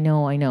he's like, I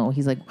know.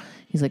 He's like,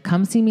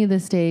 come see me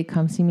this day,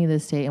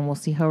 and we'll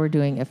see how we're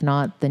doing. If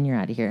not, then you're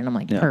out of here. And I'm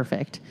like,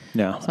 perfect.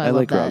 No, so I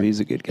like Rob.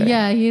 He's a good guy.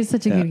 Yeah, he is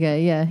such a good guy.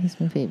 Yeah, he's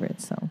my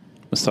favorite. So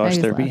massage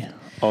therapy,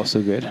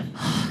 also good.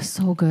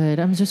 So good.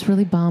 I'm just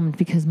really bummed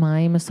because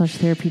my massage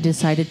therapy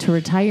decided to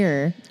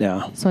retire.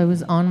 Yeah. So I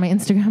was on my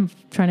Instagram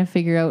trying to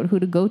figure out who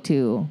to go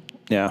to.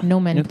 Yeah.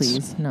 No men,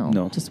 please.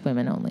 No, just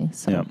women only.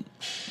 So. Yeah.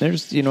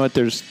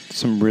 There's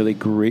some really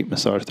great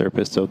massage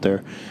therapists out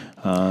there.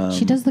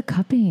 She does the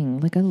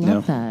cupping. Like, I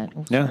love that.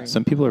 Oh,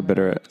 some people are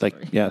better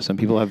at, some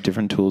people have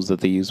different tools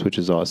that they use, which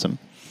is awesome.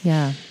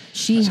 Yeah.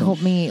 She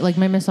helped me, like,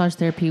 my massage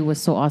therapy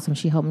was so awesome.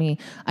 She helped me.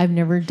 I've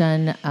never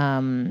done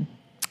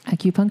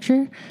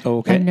acupuncture. Oh,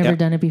 okay. I've never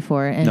done it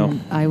before.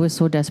 And I was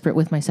so desperate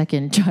with my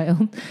second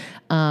child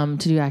to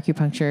do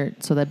acupuncture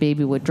so that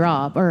baby would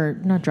drop, or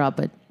not drop,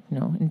 but,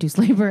 induce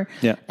labor.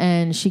 Yeah.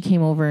 And she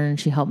came over and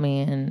she helped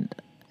me. And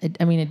it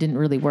didn't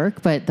really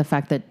work. But the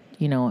fact that,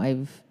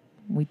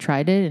 we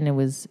tried it and it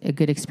was a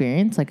good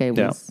experience. Like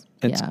it's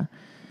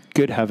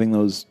good having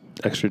those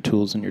extra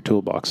tools in your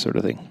toolbox, sort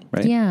of thing,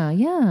 right?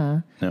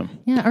 Yeah.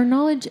 Our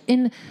knowledge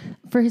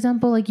for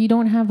example, like you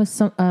don't have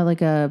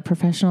a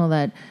professional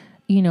that,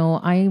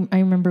 I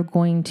remember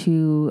going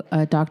to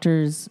a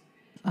doctor's,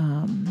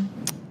 I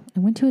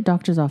went to a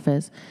doctor's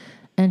office,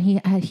 and he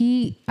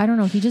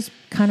just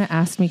kind of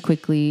asked me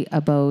quickly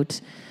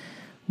about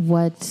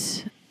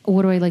what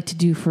do I like to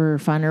do for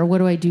fun, or what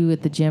do I do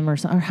at the gym, or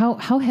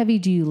how heavy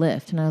do you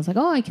lift? And I was like,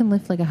 I can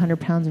lift like 100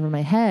 pounds over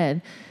my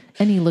head.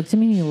 And he looked at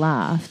me and he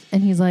laughed,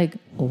 and he's like,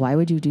 why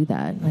would you do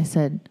that? And I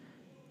said,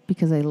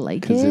 because I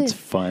like it. Because it's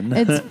fun.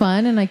 It's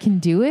fun and I can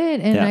do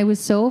it. And I was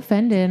so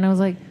offended, and I was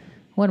like,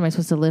 what am I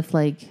supposed to lift,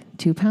 like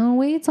 2-pound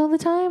weights all the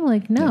time?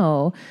 Like,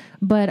 no.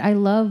 But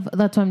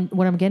that's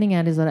what I'm getting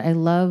at, is that I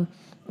love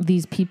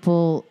these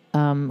people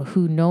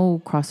who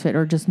know CrossFit,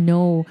 or just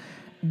know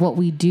what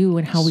we do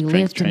and how we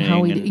lift and how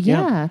we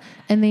do.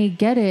 And they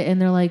get it, and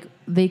they're like,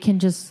 they can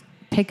just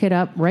pick it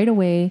up right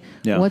away.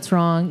 What's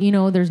wrong?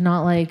 There's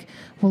not like,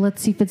 well,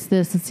 let's see if it's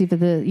this, let's see if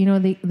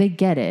it's they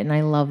get it. And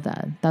I love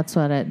that. That's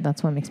what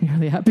makes me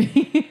really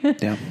happy.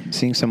 Yeah.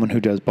 Seeing someone who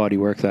does body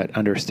work that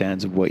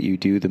understands what you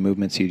do, the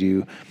movements you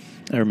do.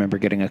 I remember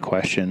getting a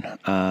question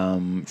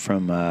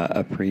from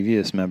a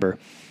previous member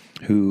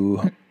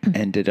who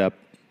ended up,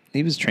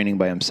 he was training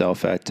by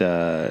himself at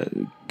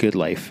Good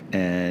Life,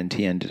 and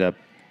he ended up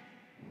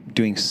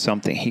doing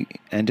something. He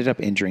ended up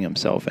injuring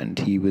himself, and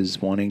he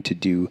was wanting to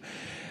do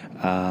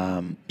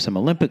some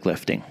Olympic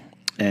lifting.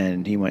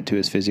 And he went to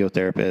his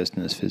physiotherapist,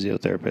 and his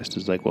physiotherapist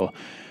was like, well,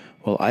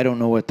 I don't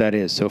know what that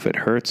is. So if it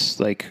hurts,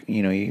 like,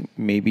 you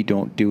maybe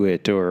don't do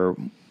it, or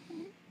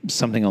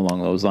something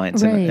along those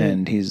lines. Right.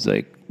 And he's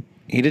like,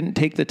 he didn't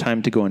take the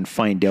time to go and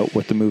find out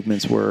what the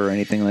movements were or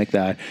anything like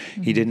that.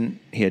 Mm-hmm.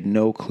 He had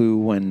no clue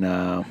when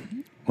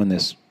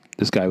this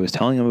guy was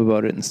telling him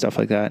about it and stuff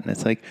like that. And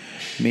it's like,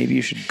 maybe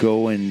you should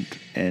go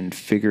and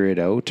figure it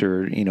out,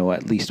 or,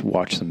 at least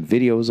watch some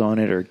videos on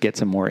it, or get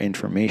some more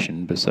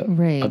information.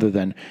 Right. Other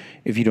than,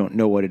 if you don't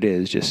know what it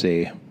is, just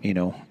say,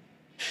 give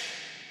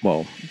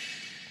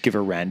a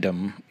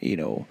random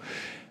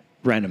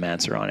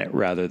answer on it,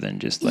 rather than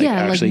just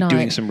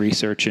doing some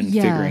research and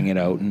figuring it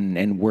out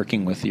and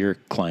working with your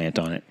client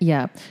on it.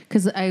 Yeah.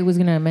 Cause I was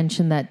going to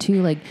mention that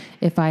too. Like,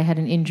 if I had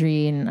an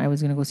injury and I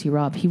was going to go see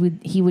Rob, he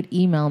would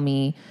email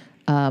me,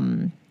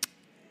 not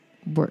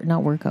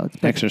workouts,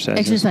 but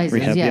exercises,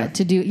 rehab,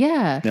 to do.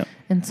 Yeah.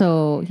 And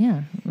so,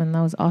 and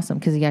that was awesome.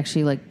 Cause he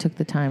actually took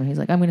the time. He's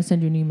like, I'm going to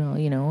send you an email,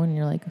 and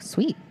you're like,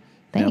 sweet.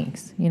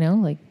 Thanks.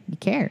 You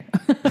care.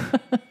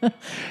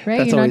 Right?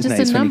 That's you're always not just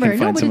nice a number. When you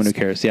can find someone who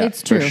cares. Yeah,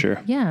 it's true. For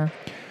sure. Yeah.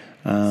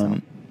 I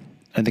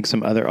think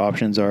some other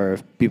options are,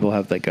 if people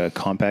have like a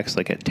Compax,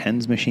 like a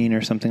TENS machine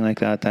or something like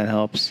that, that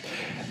helps.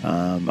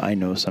 I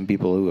know some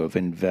people who have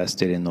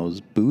invested in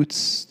those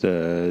boots,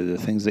 the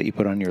things that you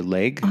put on your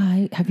leg.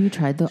 Have you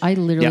tried those? I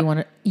literally want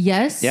to.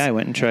 Yes. Yeah, I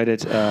went and tried it.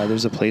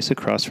 There's a place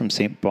across from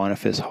St.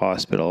 Boniface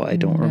Hospital. I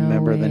don't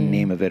remember the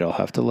name of it. I'll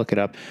have to look it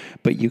up.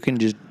 But you can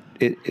just,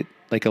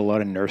 like a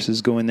lot of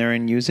nurses go in there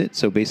and use it.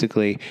 So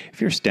basically, if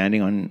you're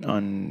standing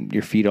on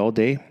your feet all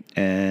day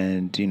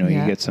and, you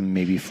get some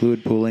maybe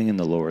fluid pooling in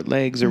the lower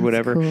legs or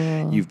whatever,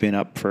 cool. You've been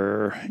up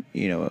for,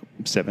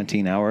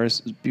 17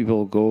 hours,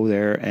 people go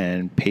there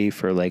and pay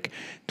for like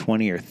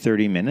 20 or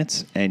 30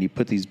 minutes, and you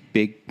put these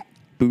big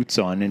boots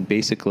on, and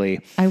basically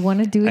I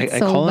want to do it I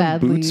so call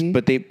badly. them boots,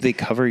 but they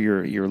cover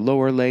your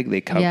lower leg, they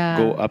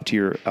go up to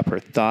your upper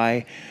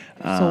thigh.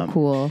 So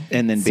cool.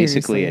 And then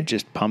basically it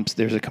just pumps,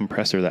 there's a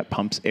compressor that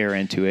pumps air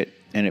into it,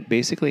 and it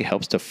basically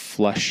helps to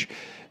flush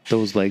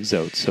those legs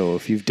out. So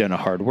if you've done a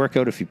hard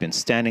workout, if you've been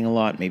standing a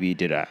lot, maybe you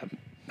did a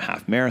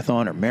half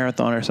marathon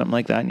or something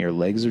like that, and your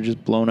legs are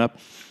just blown up,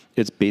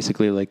 it's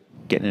basically like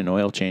getting an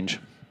oil change.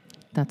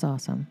 That's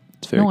awesome.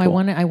 It's very cool.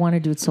 I want to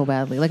do it so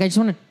badly. Like, I just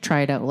want to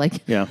try it out.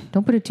 Like,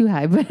 don't put it too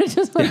high, but I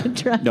just want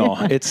to try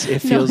it. It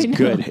feels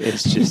good.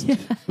 It's just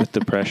with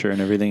the pressure and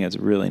everything, it's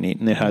really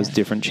neat. And it has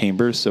different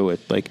chambers, so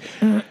it like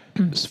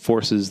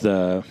forces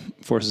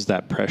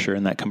that pressure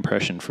and that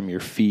compression from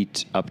your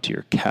feet up to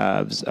your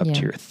calves, up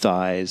to your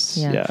thighs.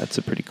 Yeah, it's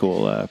a pretty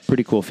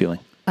cool feeling.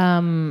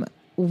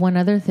 One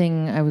other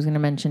thing I was going to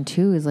mention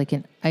too is like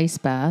an ice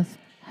bath.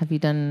 Have you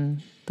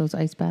done those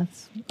ice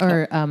baths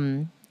or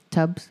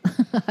tubs?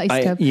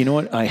 Tub? You know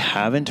what? I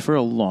haven't for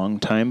a long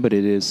time, but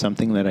it is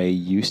something that I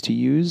used to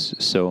use.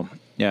 So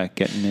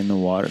getting in the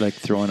water, like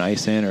throwing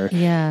ice in, or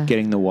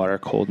getting the water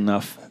cold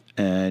enough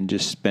and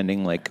just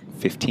spending like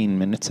 15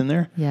 minutes in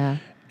there. Yeah.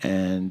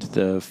 And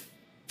the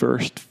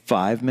first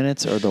 5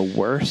 minutes are the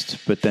worst,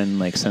 but then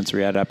like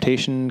sensory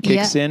adaptation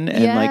kicks in,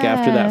 and like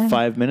after that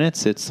 5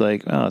 minutes, it's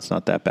like, oh, it's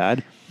not that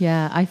bad.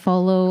 Yeah. I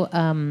follow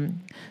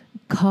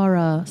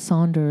Cara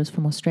Saunders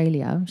from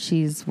Australia.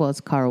 It's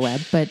Cara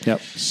Webb, but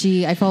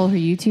I follow her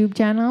YouTube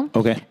channel.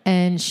 Okay.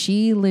 And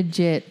she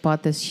legit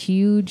bought this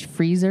huge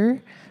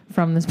freezer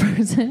from this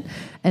person,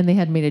 and they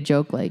had made a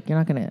joke like, "You're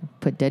not going to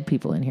put dead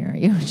people in here, are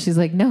you?" She's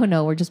like,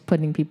 "No, we're just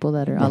putting people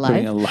that are alive."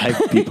 Putting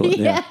alive people.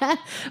 Yeah.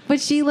 But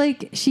she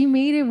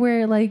made it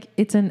where like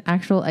it's an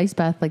actual ice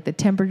bath. Like the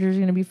temperature is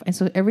going to be fine.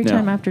 So every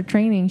time after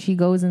training, she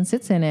goes and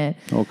sits in it.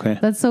 Okay.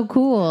 That's so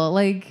cool.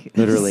 Like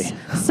literally.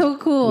 So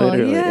cool.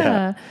 Literally,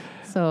 yeah.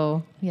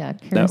 So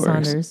Cara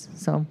Saunders.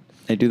 So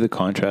I do the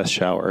contrast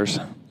showers.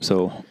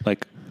 So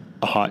like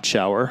a hot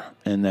shower,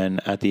 and then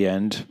at the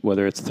end,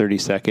 whether it's 30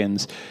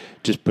 seconds,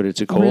 just put it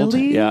to cold.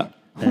 Really? Yeah.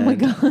 Oh my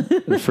God.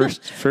 The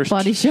first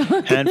body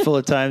shower handful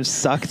of times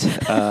sucked.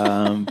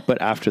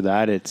 But after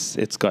that,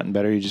 it's gotten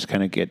better. You just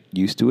kind of get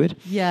used to it.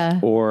 Yeah.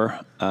 Or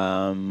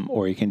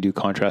you can do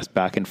contrast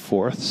back and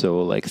forth.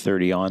 So like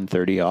 30 on,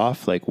 30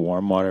 off, like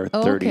warm water,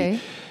 30. Okay.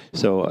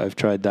 So I've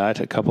tried that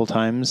a couple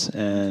times,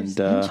 and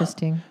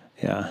interesting.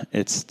 Yeah,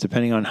 it's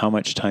depending on how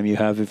much time you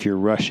have. If you're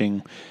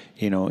rushing,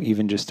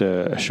 even just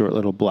a short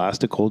little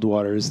blast of cold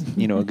water is,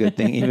 a good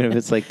thing, even if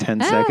it's like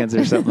 10 seconds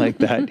or something like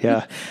that.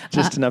 Yeah,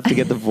 just enough to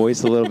get the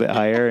voice a little bit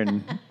higher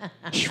and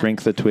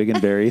shrink the twig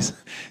and berries.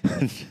 I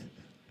didn't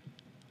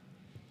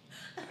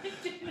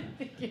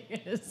think you were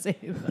going to say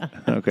that.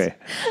 Okay.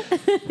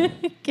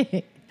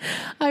 Okay.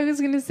 I was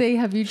going to say,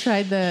 have you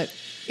tried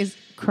is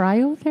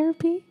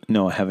cryotherapy?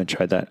 No, I haven't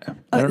tried that.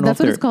 I don't know that's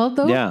what it's called,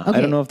 though? Yeah. Okay.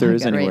 I don't know if there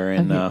is anywhere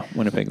in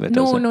Winnipeg that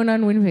does it. No, not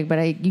in Winnipeg,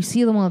 but you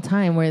see them all the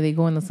time where they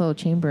go in this little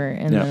chamber,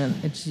 and then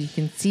you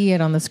can see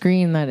it on the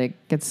screen that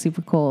it gets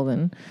super cold,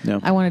 and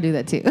I want to do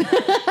that too.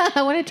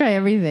 I want to try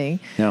everything.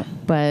 Yeah.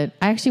 But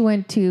I actually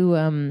went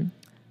to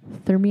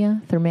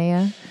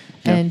Thermea,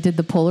 and did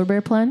the polar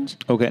bear plunge.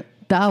 Okay.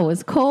 That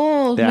was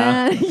cold,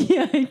 man.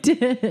 Yeah, I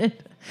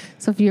did.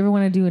 So if you ever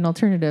want to do an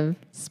alternative,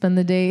 spend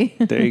the day.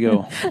 There you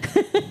go.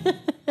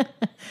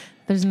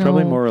 There's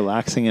probably more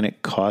relaxing, and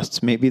it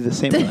costs maybe the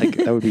same. Like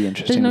that would be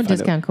interesting. There's no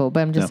discount code, but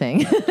I'm just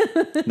saying.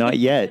 Not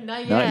yet.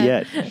 Not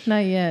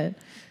yet.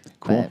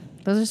 Cool.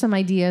 But those are some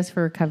ideas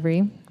for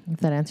recovery. If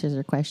that answers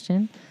your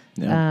question.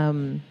 Yeah.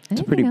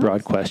 It's a pretty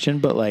broad question,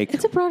 but like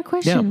it's a broad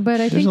question,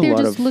 but I think they're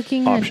just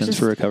looking at options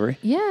for recovery.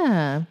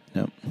 Yeah.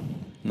 Yep.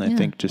 And I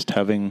think just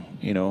having,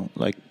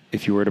 like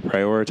if you were to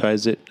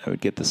prioritize it, I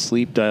would get the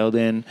sleep dialed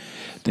in,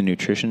 the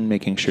nutrition,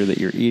 making sure that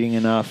you're eating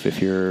enough.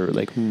 If you're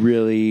like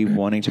really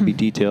wanting to be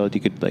detailed,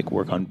 you could like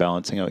work on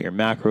balancing out your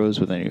macros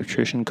with a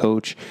nutrition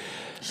coach.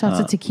 Shots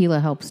of tequila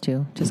helps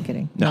too. Just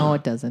kidding. No,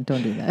 it doesn't.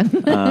 Don't do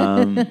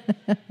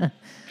that.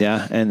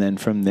 Yeah. And then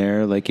from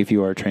there, like if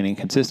you are training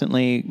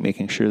consistently,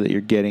 making sure that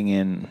you're getting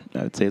in,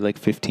 I would say like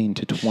 15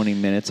 to 20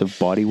 minutes of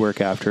body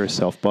work after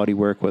self body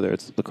work, whether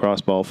it's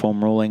lacrosse ball,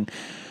 foam rolling,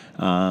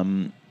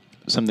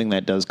 something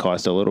that does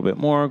cost a little bit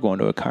more, going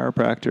to a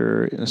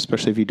chiropractor,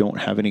 especially if you don't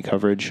have any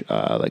coverage,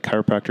 like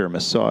chiropractor or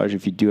massage.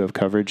 If you do have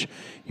coverage,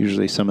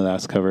 usually some of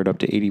that's covered up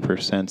to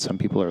 80%. Some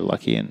people are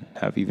lucky and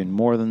have even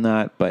more than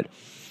that, but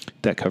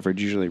that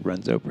coverage usually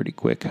runs out pretty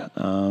quick.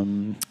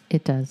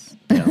 It does.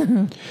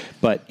 Yeah.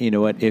 But you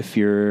know what? If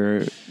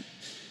you're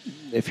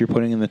if you're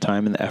putting in the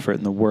time and the effort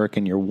and the work,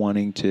 and you're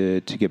wanting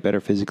to get better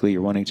physically,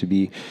 you're wanting to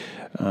be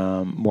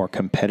more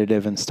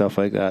competitive and stuff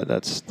like that,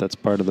 that's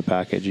part of the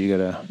package. You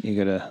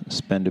gotta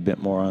spend a bit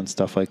more on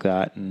stuff like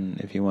that, and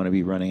if you want to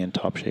be running in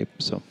top shape.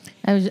 So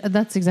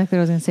that's exactly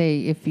what I was gonna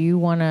say. If you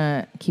want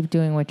to keep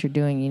doing what you're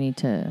doing, you need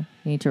to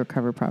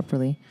recover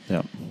properly.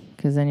 Yeah.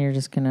 Because then you're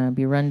just gonna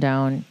be run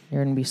down.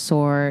 You're gonna be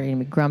sore. You're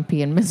gonna be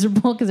grumpy and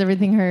miserable because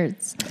everything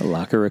hurts.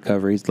 Lack of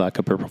recovery is lack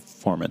of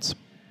performance.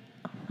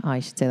 Oh, I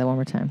should say that one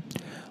more time.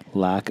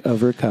 Lack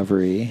of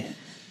recovery,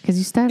 because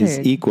you started, is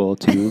equal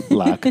to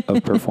lack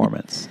of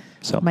performance.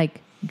 So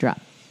mic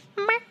drop.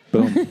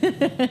 Boom.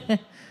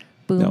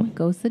 Boom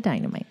goes the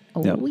dynamite.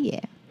 Oh yeah.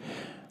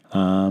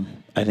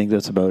 I think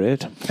that's about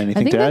it.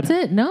 Anything to add? That's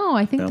it. No,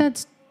 I think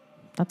that's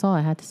all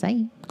I had to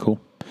say. Cool.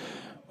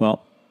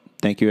 Well,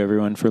 thank you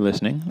everyone for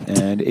listening.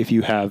 And if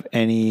you have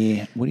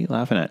any, what are you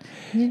laughing at?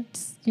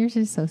 You're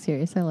just so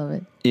serious. I love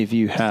it. If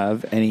you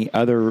have any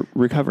other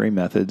recovery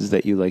methods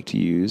that you like to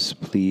use,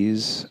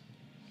 please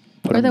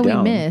put them down. Or that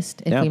we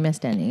missed, if we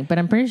missed any. But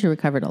I'm pretty sure we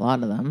covered a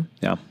lot of them.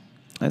 Yeah,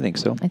 I think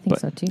so. I think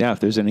so too. Yeah, if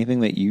there's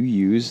anything that you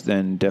use,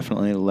 then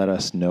definitely let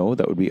us know.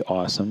 That would be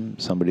awesome.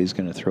 Somebody's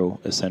going to throw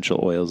essential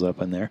oils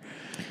up in there.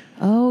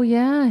 Oh,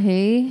 yeah.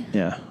 Hey.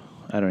 Yeah.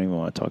 I don't even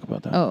want to talk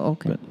about that. Oh,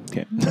 okay. But,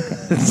 okay.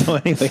 So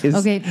anyways.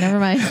 Okay, never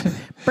mind.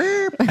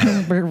 Burp.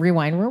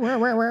 Rewind.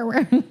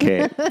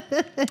 Okay.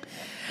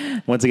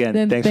 Once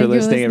again, thanks for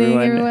listening,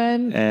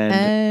 everyone.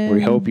 And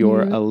we hope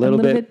you're a little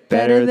bit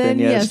better than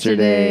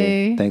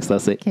yesterday. Thanks,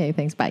 Leslie. Okay,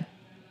 thanks. Bye.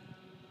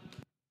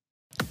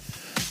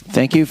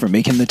 Thank you for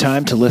making the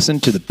time to listen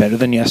to the Better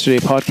Than Yesterday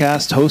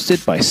podcast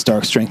hosted by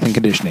Stark Strength and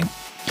Conditioning.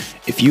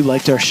 If you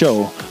liked our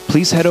show,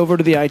 please head over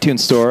to the iTunes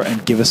store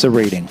and give us a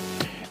rating.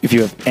 If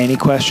you have any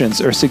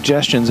questions or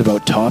suggestions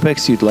about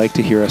topics you'd like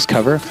to hear us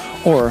cover,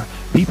 or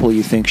people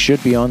you think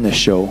should be on this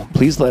show,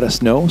 please let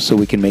us know so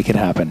we can make it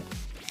happen.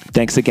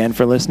 Thanks again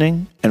for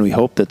listening, and we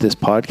hope that this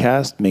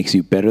podcast makes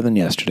you better than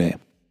yesterday.